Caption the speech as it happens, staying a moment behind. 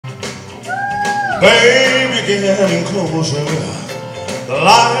Babe, you're getting closer. The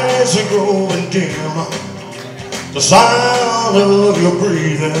lights are growing dim. The sound of your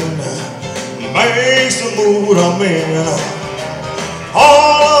breathing makes the mood I'm in.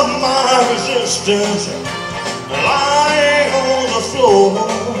 All of my resistance lying on the floor,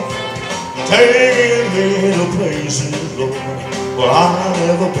 taking me to places, Lord, where I've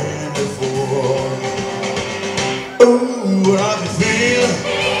never been before. Ooh, I can feel it,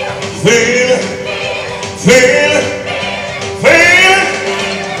 feel it, feel it, feel it.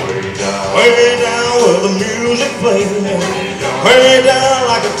 Way down where the music plays, way down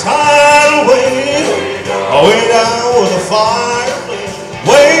like a tidal wave, way down where the fireplace,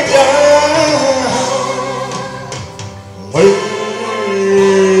 way down, way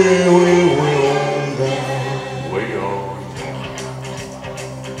on down, way on down.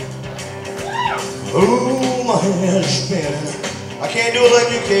 Ooh, my head is spinning. I can't do it like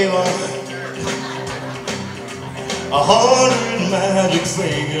you can. 100 magic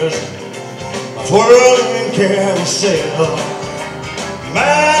fingers, a twirling carousel,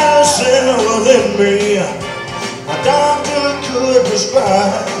 medicine within me a doctor could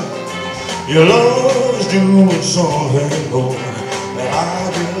prescribe. Your love is doing something, Lord, that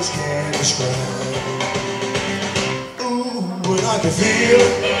I just can't describe. Ooh, and I can feel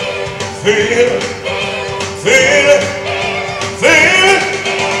it, feel it, feel it, feel it.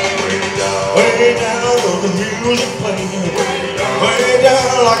 Way down where the music playing, way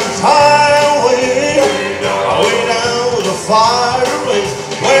down like a tidal wave, way down with the fireplace,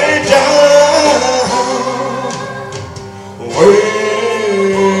 way down, way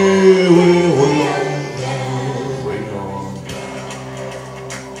on down, way on down.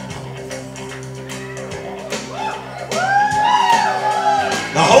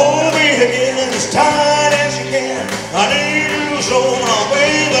 Now hold me again as tight as you can. I need you so my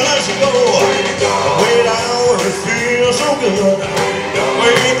baby, let's go. Way down where it feels so good.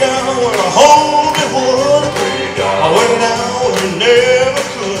 Way down where I hold it would. Way down where it never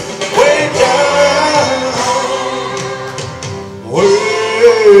could. Way down. Way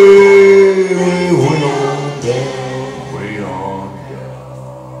on down. Way on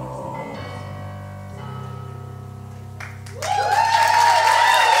down.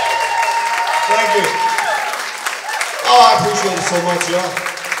 Thank you. Oh, I appreciate it so much, y'all.